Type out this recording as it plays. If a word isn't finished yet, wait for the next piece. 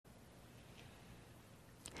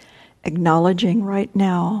acknowledging right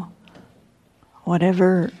now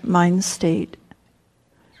whatever mind state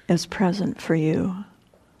is present for you.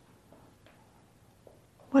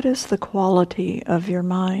 What is the quality of your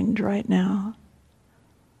mind right now?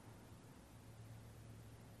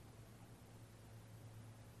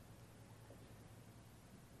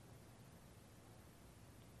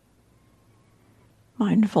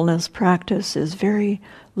 Mindfulness practice is very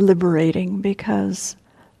liberating because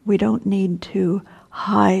we don't need to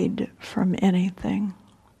hide from anything.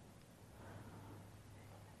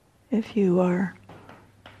 If you are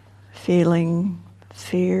feeling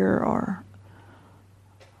fear or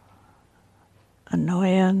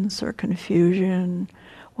annoyance or confusion,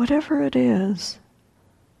 whatever it is,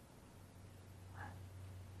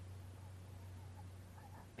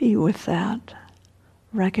 be with that.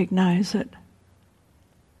 Recognize it.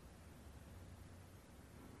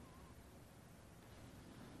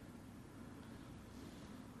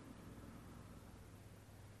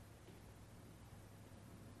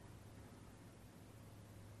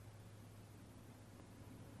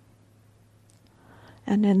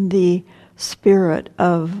 And in the spirit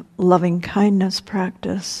of loving kindness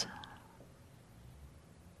practice,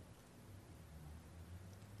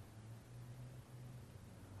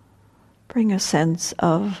 bring a sense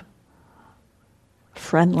of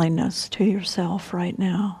friendliness to yourself right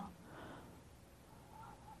now.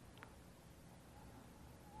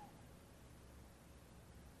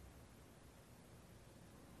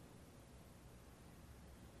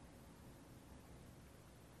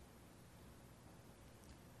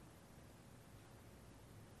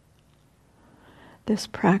 This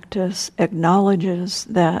practice acknowledges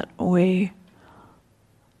that we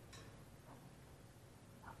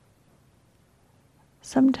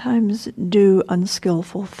sometimes do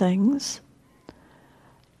unskillful things.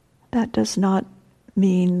 That does not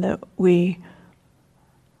mean that we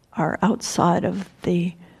are outside of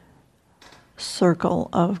the circle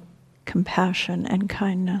of compassion and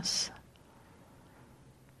kindness.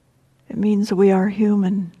 It means we are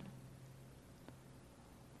human.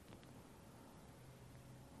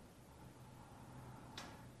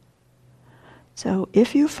 So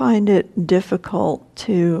if you find it difficult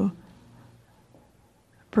to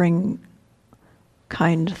bring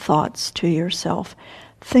kind thoughts to yourself,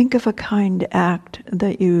 think of a kind act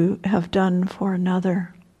that you have done for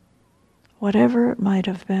another, whatever it might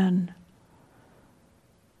have been.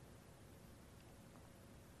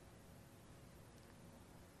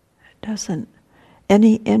 It doesn't,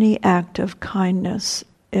 any act of kindness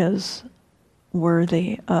is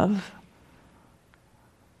worthy of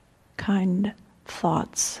kind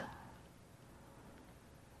thoughts,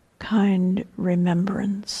 kind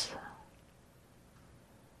remembrance.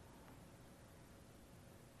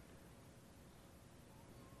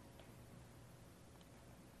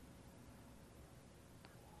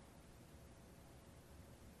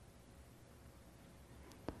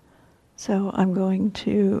 So I'm going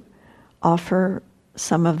to offer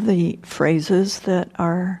some of the phrases that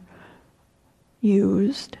are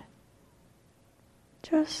used.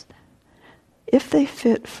 Just, if they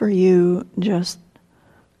fit for you, just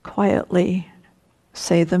quietly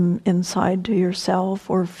say them inside to yourself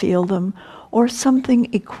or feel them, or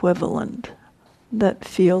something equivalent that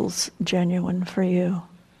feels genuine for you.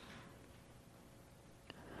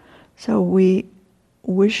 So we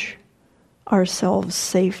wish ourselves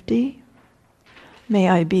safety. May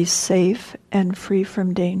I be safe and free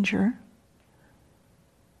from danger.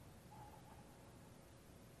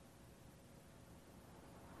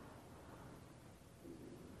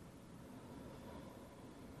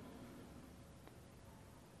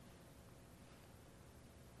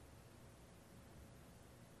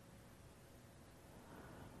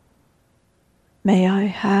 May I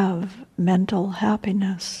have mental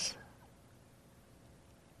happiness.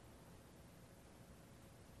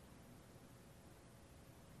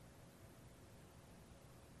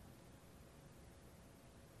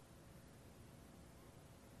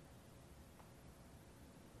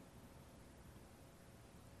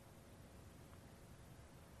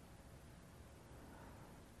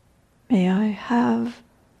 May I have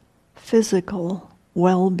physical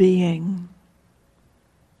well-being.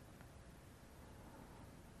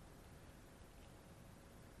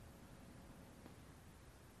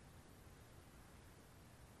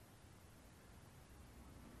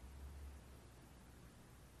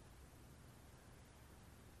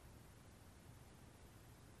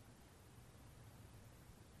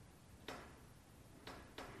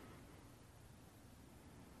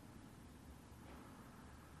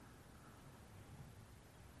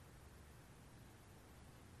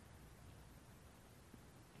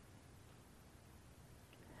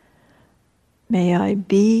 May I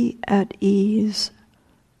be at ease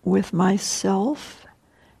with myself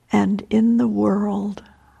and in the world.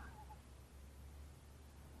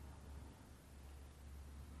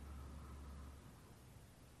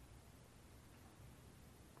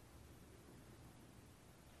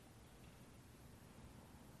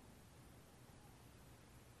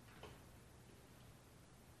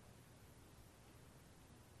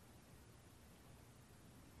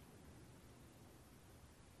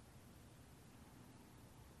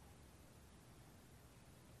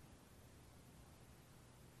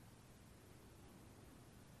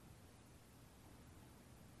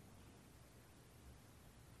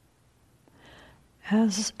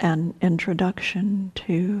 As an introduction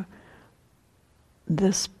to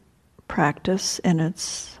this practice in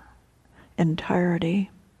its entirety,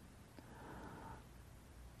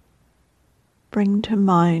 bring to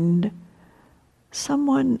mind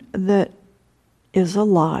someone that is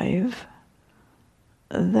alive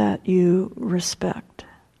that you respect.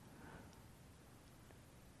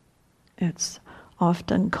 It's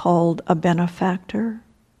often called a benefactor.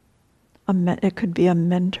 It could be a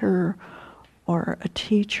mentor or a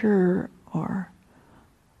teacher or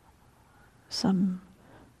some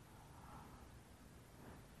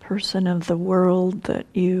person of the world that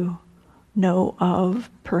you know of,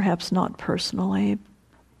 perhaps not personally.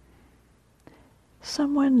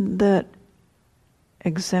 Someone that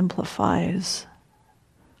exemplifies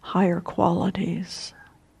higher qualities,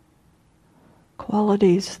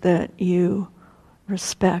 qualities that you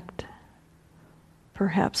respect,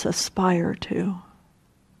 perhaps aspire to.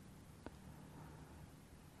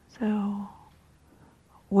 So,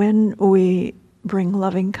 when we bring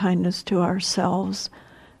loving kindness to ourselves,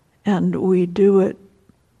 and we do it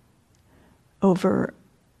over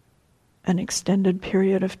an extended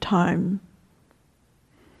period of time,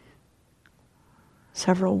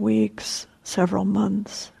 several weeks, several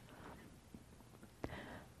months,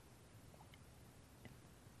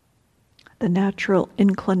 the natural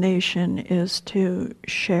inclination is to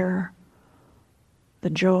share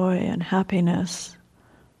the joy and happiness,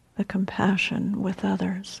 the compassion with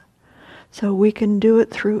others. So we can do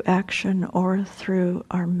it through action or through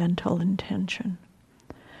our mental intention.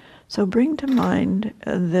 So bring to mind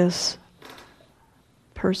this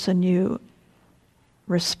person you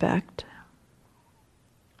respect,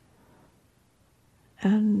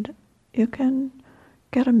 and you can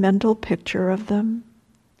get a mental picture of them.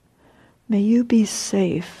 May you be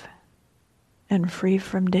safe and free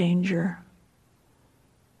from danger.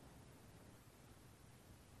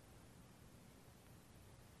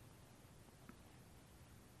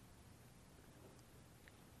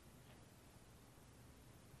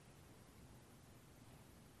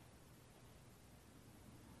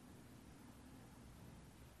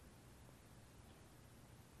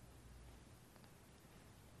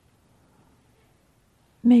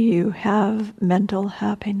 May you have mental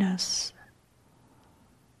happiness.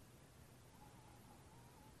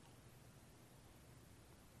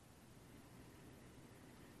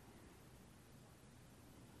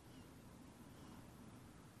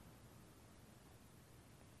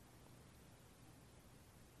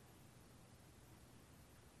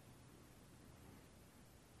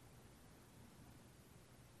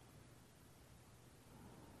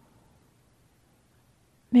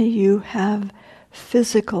 May you have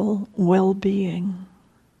physical well-being.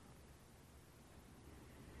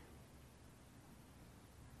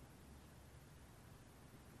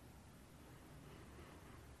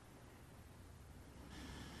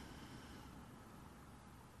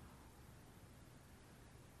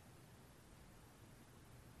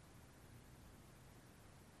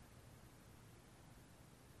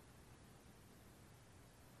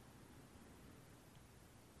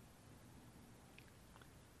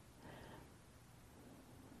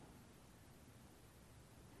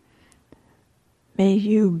 May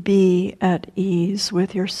you be at ease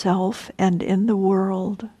with yourself and in the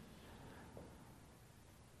world.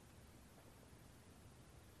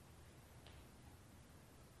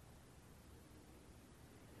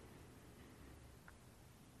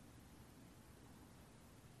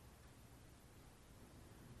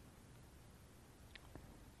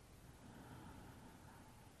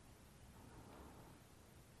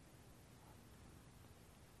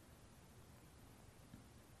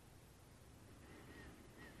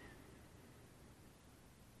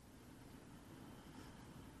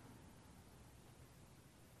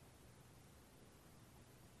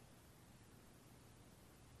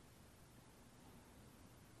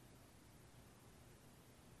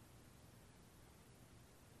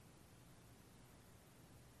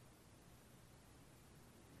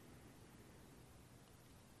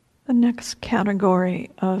 The next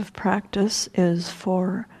category of practice is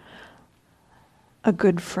for a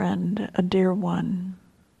good friend, a dear one.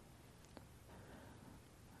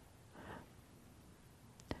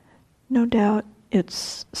 No doubt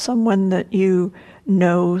it's someone that you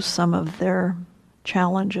know some of their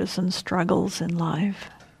challenges and struggles in life.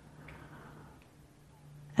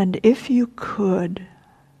 And if you could,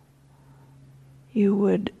 you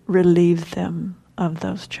would relieve them of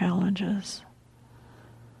those challenges.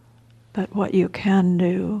 But what you can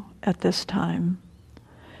do at this time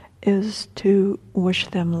is to wish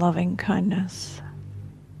them loving kindness,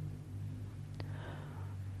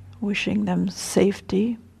 wishing them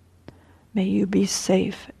safety. May you be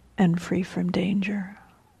safe and free from danger.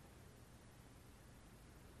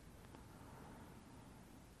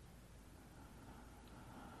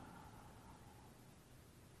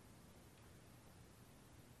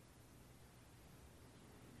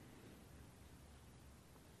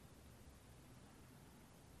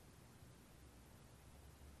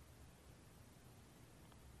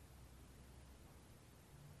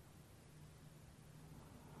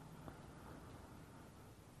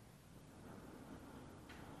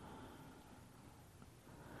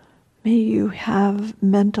 May you have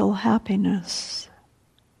mental happiness.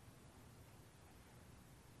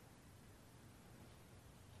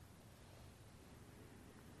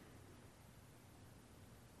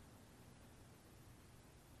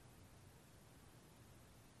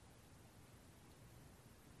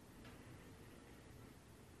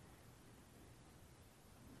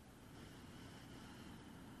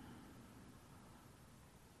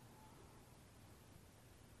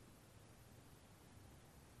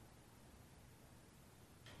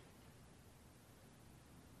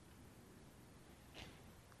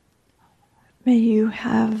 May you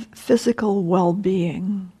have physical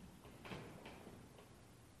well-being.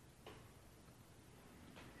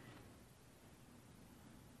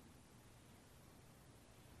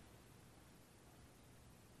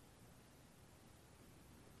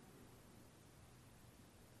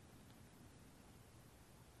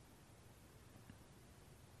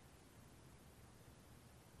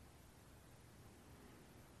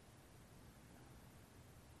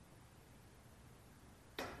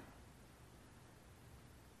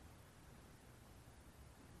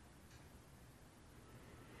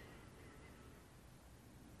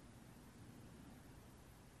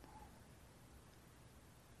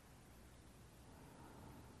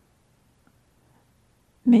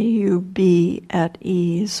 May you be at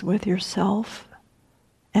ease with yourself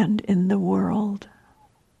and in the world.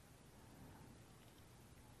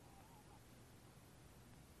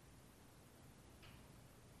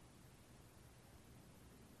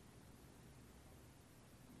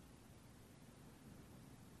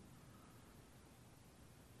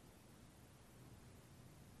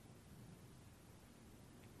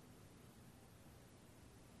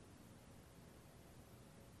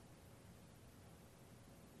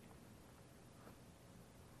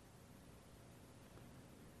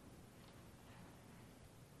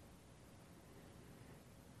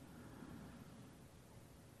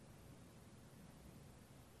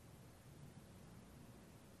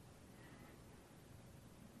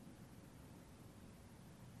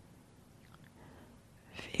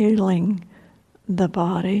 Feeling the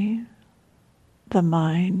body, the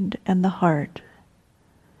mind, and the heart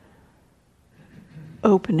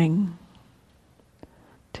opening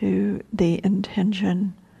to the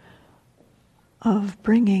intention of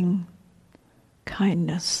bringing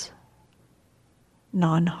kindness,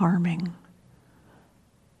 non-harming,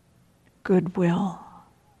 goodwill,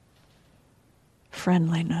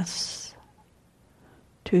 friendliness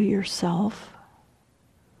to yourself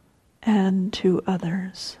and to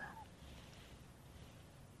others.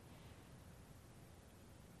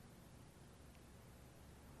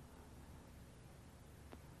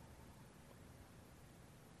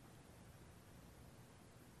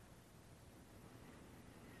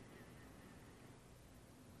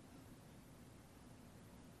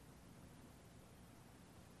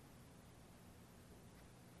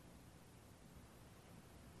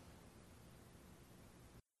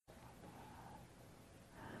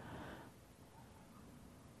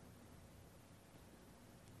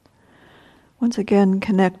 Once again,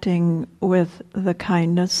 connecting with the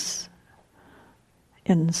kindness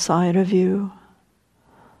inside of you.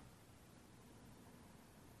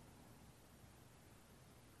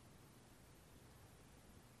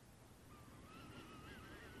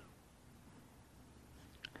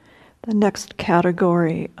 The next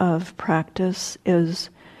category of practice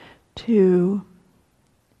is to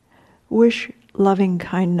wish loving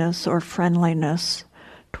kindness or friendliness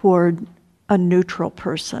toward a neutral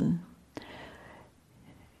person.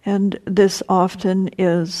 And this often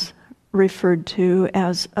is referred to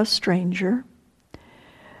as a stranger.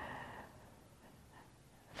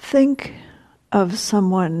 Think of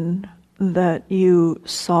someone that you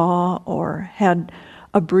saw or had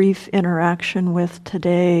a brief interaction with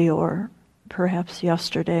today or perhaps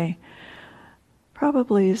yesterday.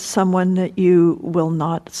 Probably someone that you will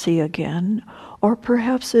not see again, or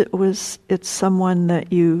perhaps it's someone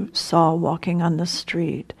that you saw walking on the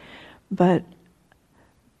street. But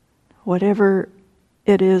whatever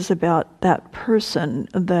it is about that person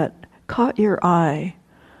that caught your eye,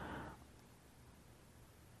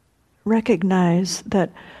 recognize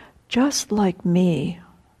that just like me,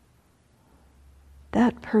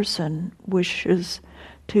 that person wishes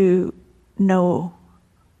to know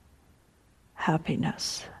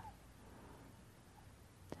happiness.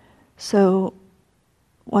 So,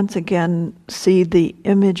 once again, see the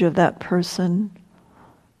image of that person,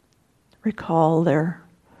 recall their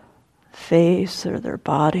face or their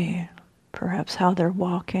body, perhaps how they're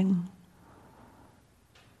walking.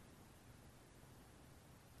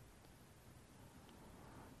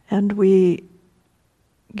 And we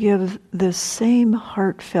give this same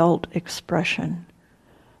heartfelt expression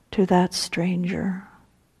to that stranger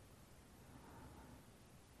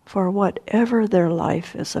for whatever their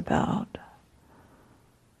life is about.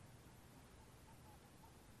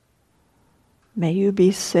 May you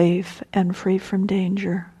be safe and free from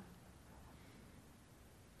danger.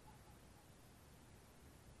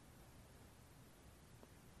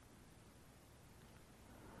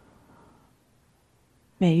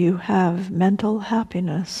 May you have mental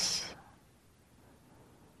happiness.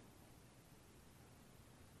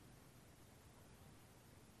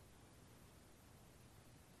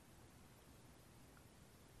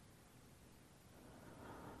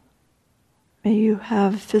 May you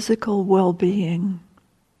have physical well-being.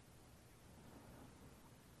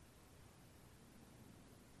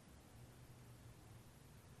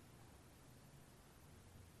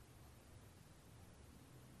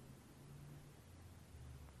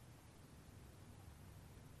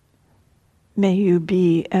 May you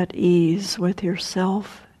be at ease with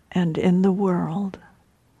yourself and in the world.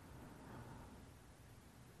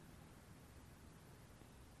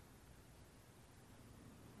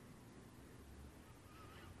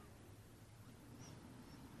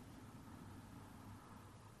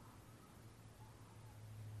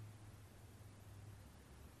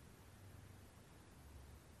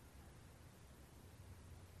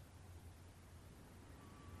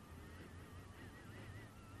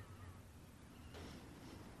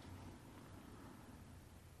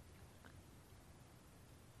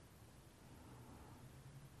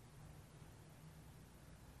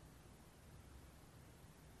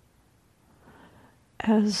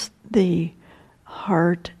 As the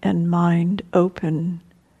heart and mind open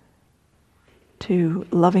to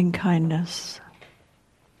loving kindness,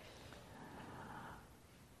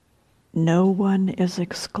 no one is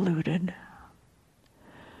excluded.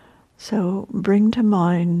 So bring to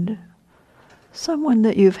mind someone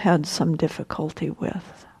that you've had some difficulty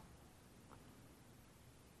with.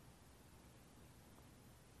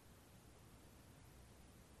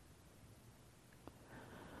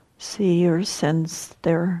 See or sense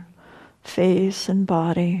their face and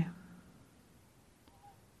body.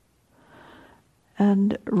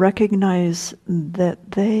 And recognize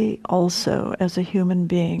that they also, as a human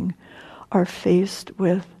being, are faced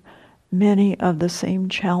with many of the same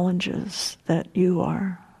challenges that you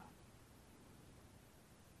are.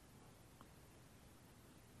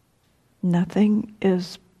 Nothing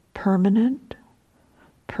is permanent,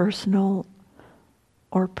 personal,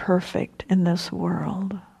 or perfect in this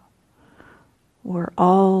world. We're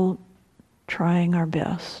all trying our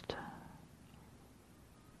best.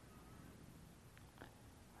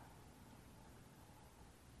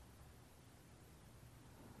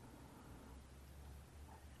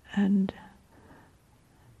 And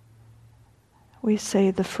we say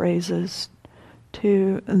the phrases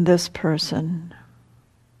to this person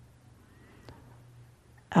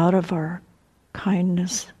out of our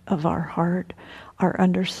kindness of our heart, our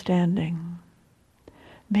understanding.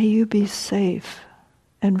 May you be safe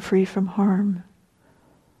and free from harm.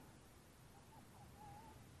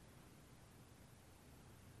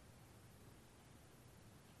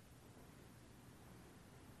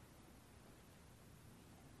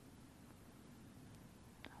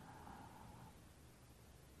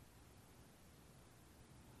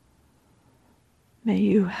 May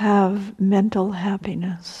you have mental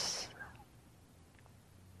happiness.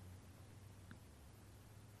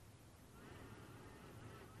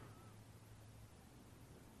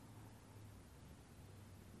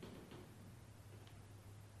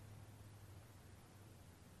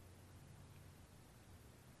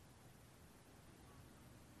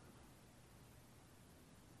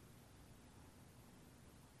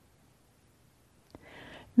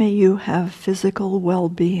 May you have physical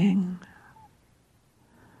well-being.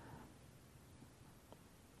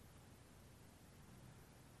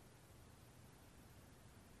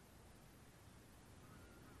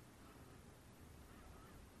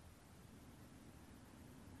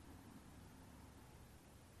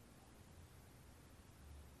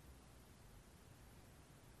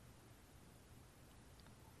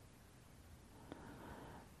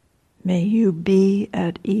 May you be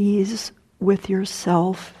at ease with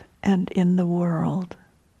yourself and in the world.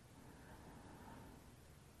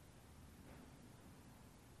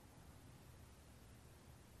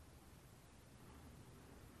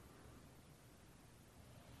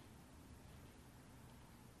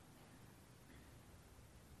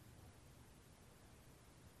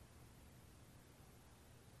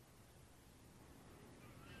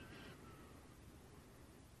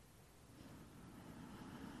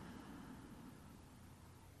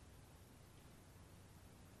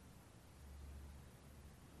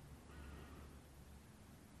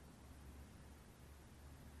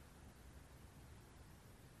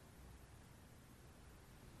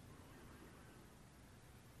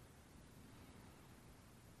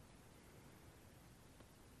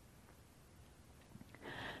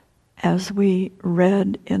 As we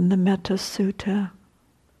read in the Metta Sutta,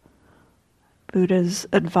 Buddha's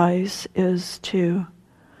advice is to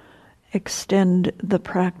extend the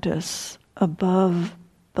practice above,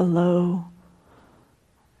 below,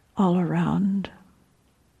 all around.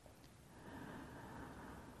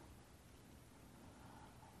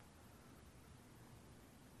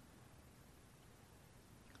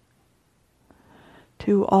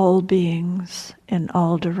 To all beings in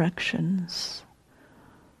all directions,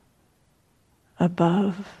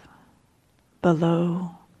 above, below,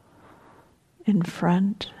 in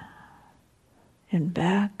front, in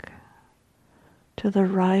back, to the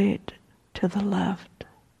right, to the left.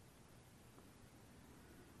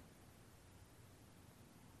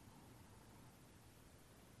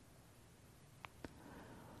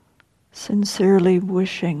 Sincerely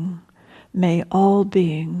wishing, may all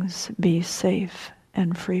beings be safe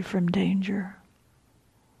and free from danger.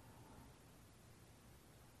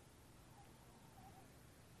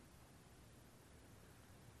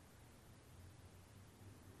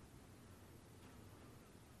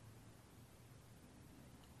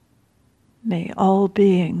 May all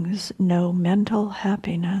beings know mental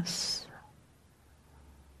happiness.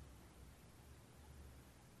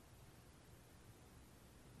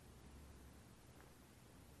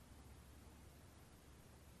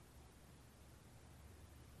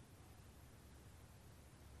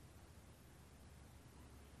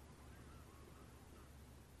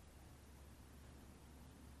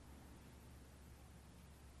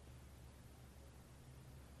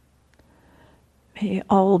 May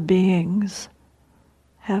all beings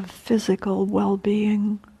have physical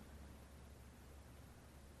well-being.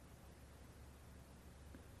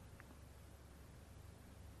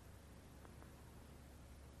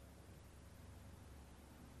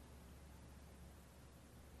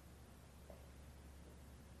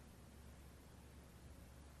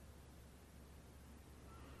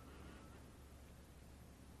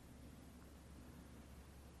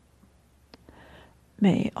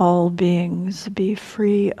 May all beings be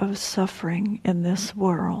free of suffering in this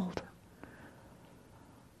world.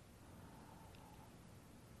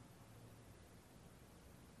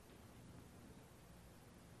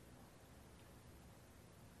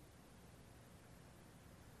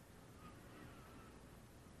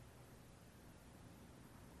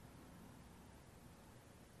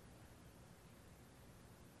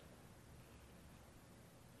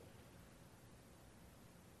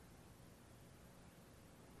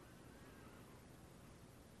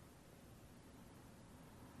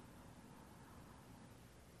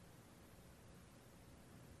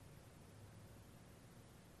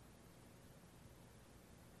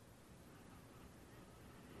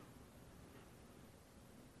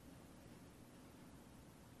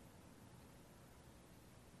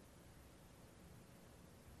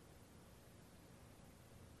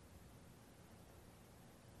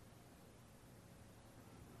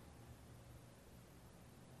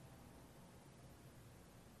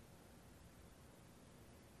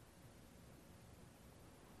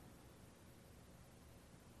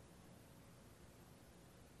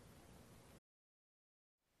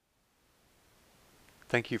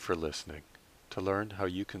 Thank you for listening. To learn how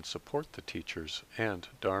you can support the teachers and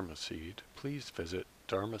Dharma Seed, please visit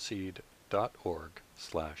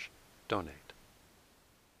dharmaseed.org/donate.